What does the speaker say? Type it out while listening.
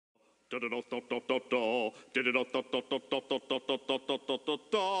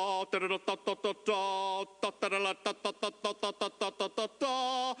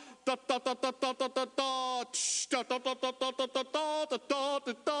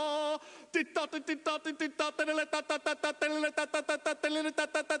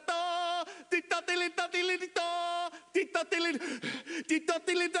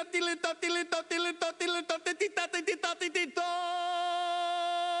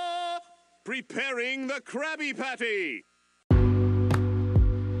Preparing the Krabby Patty.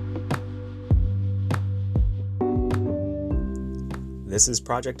 This is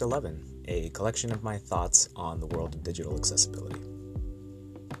Project 11, a collection of my thoughts on the world of digital accessibility.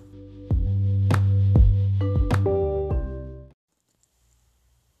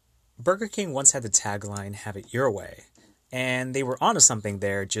 Burger King once had the tagline, "Have it your way," and they were onto something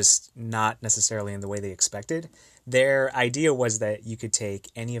there, just not necessarily in the way they expected. Their idea was that you could take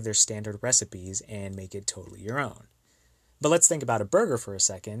any of their standard recipes and make it totally your own. But let's think about a burger for a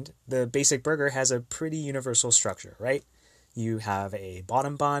second. The basic burger has a pretty universal structure, right? You have a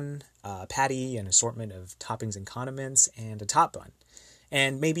bottom bun, a patty, an assortment of toppings and condiments, and a top bun.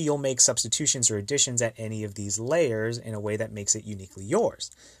 And maybe you'll make substitutions or additions at any of these layers in a way that makes it uniquely yours,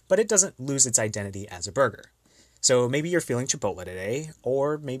 but it doesn't lose its identity as a burger. So maybe you're feeling Chipotle today,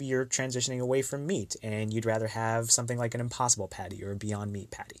 or maybe you're transitioning away from meat and you'd rather have something like an Impossible patty or a Beyond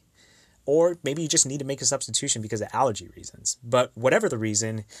Meat patty. Or maybe you just need to make a substitution because of allergy reasons. But whatever the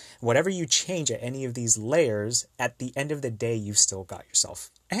reason, whatever you change at any of these layers, at the end of the day, you've still got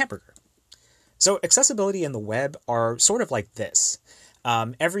yourself a hamburger. So accessibility in the web are sort of like this.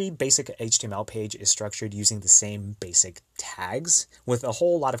 Every basic HTML page is structured using the same basic tags with a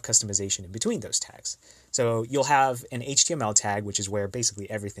whole lot of customization in between those tags. So you'll have an HTML tag, which is where basically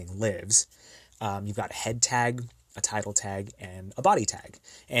everything lives. You've got a head tag, a title tag, and a body tag.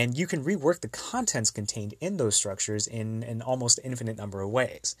 And you can rework the contents contained in those structures in an almost infinite number of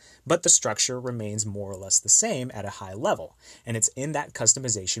ways. But the structure remains more or less the same at a high level. And it's in that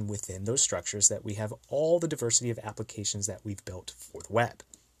customization within those structures that we have all the diversity of applications that we've built for the web.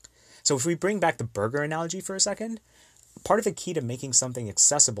 So if we bring back the burger analogy for a second, part of the key to making something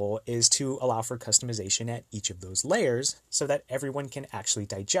accessible is to allow for customization at each of those layers so that everyone can actually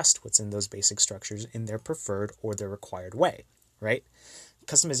digest what's in those basic structures in their preferred or their required way, right?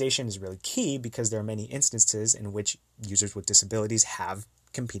 Customization is really key because there are many instances in which users with disabilities have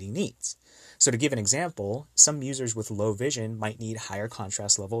competing needs. So to give an example, some users with low vision might need higher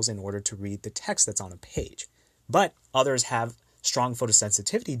contrast levels in order to read the text that's on a page, but others have strong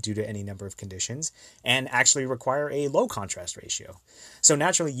photosensitivity due to any number of conditions and actually require a low contrast ratio. So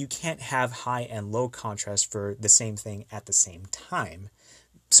naturally, you can't have high and low contrast for the same thing at the same time.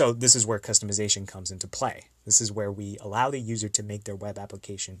 So this is where customization comes into play. This is where we allow the user to make their web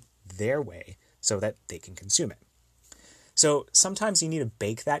application their way so that they can consume it. So sometimes you need to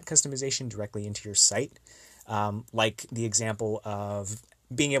bake that customization directly into your site, like the example of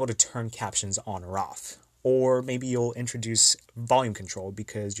being able to turn captions on or off. Or maybe you'll introduce volume control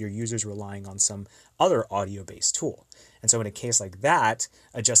because your user's relying on some other audio-based tool. And so in a case like that,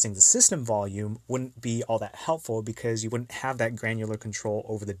 adjusting the system volume wouldn't be all that helpful because you wouldn't have that granular control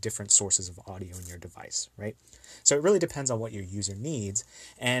over the different sources of audio in your device, right? So it really depends on what your user needs,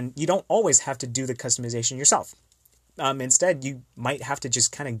 and you don't always have to do the customization yourself. Instead, you might have to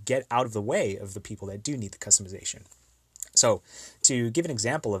just kind of get out of the way of the people that do need the customization. So to give an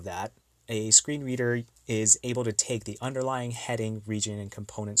example of that, a screen reader is able to take the underlying heading, region, and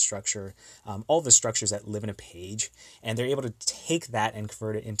component structure, all the structures that live in a page, and they're able to take that and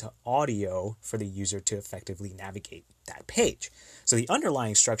convert it into audio for the user to effectively navigate that page. So the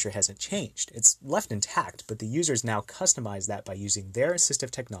underlying structure hasn't changed. It's left intact, but the users now customize that by using their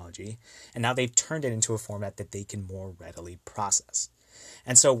assistive technology, and now they've turned it into a format that they can more readily process.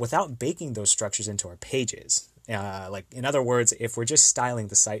 And so without baking those structures into our pages, in other words, if we're just styling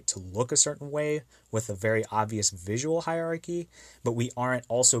the site to look a certain way with a very obvious visual hierarchy, but we aren't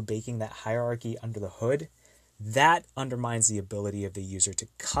also baking that hierarchy under the hood, that undermines the ability of the user to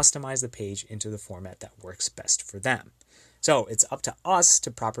customize the page into the format that works best for them. So it's up to us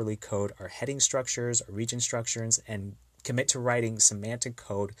to properly code our heading structures, our region structures, and commit to writing semantic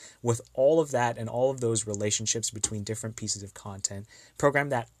code with all of that and all of those relationships between different pieces of content, program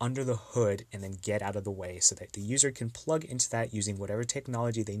that under the hood, and then get out of the way so that the user can plug into that using whatever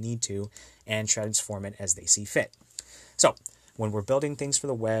technology they need to and transform it as they see fit. So when we're building things for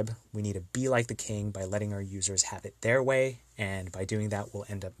the web, we need to be like the king by letting our users have it their way, and by doing that, we'll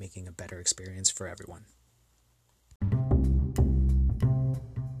end up making a better experience for everyone.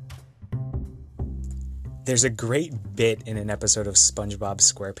 There's a great bit in an episode of SpongeBob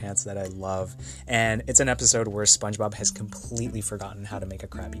SquarePants that I love, and it's an episode where SpongeBob has completely forgotten how to make a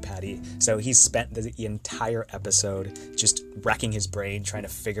Krabby Patty. So he's spent the entire episode just racking his brain trying to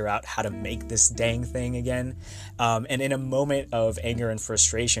figure out how to make this dang thing again. And in a moment of anger and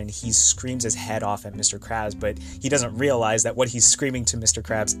frustration, he screams his head off at Mr. Krabs, but he doesn't realize that what he's screaming to Mr.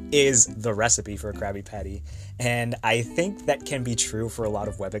 Krabs is the recipe for a Krabby Patty. And I think that can be true for a lot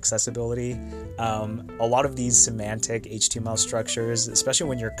of web accessibility. A lot of these semantic HTML structures, especially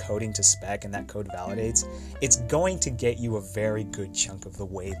when you're coding to spec and that code validates, it's going to get you a very good chunk of the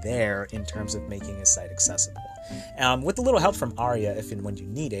way there in terms of making a site accessible. With a little help from Aria if and when you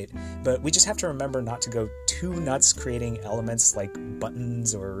need it, but we just have to remember not to go too nuts creating elements like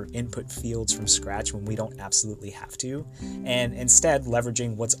buttons or input fields from scratch when we don't absolutely have to, and instead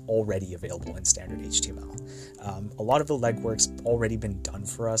leveraging what's already available in standard HTML. A lot of the legwork's already been done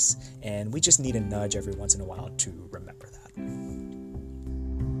for us, and we just need a nudge every once in a while to remember that.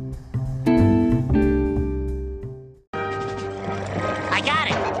 I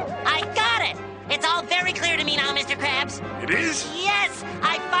got it! It's all very clear to me now, Mr. Krabs. It is? Yes!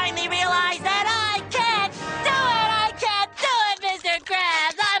 I finally realized that I can't do it! I can't do it, Mr.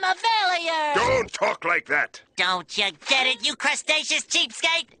 Krabs! I'm a failure! Don't talk like that. Don't you get it, you crustaceous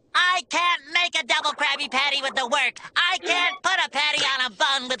cheapskate? I can't make a double Krabby Patty with the work. I can't put a patty on a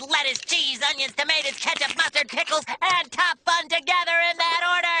bun with lettuce, cheese, onions, tomatoes, ketchup, mustard, pickles, and top bun together.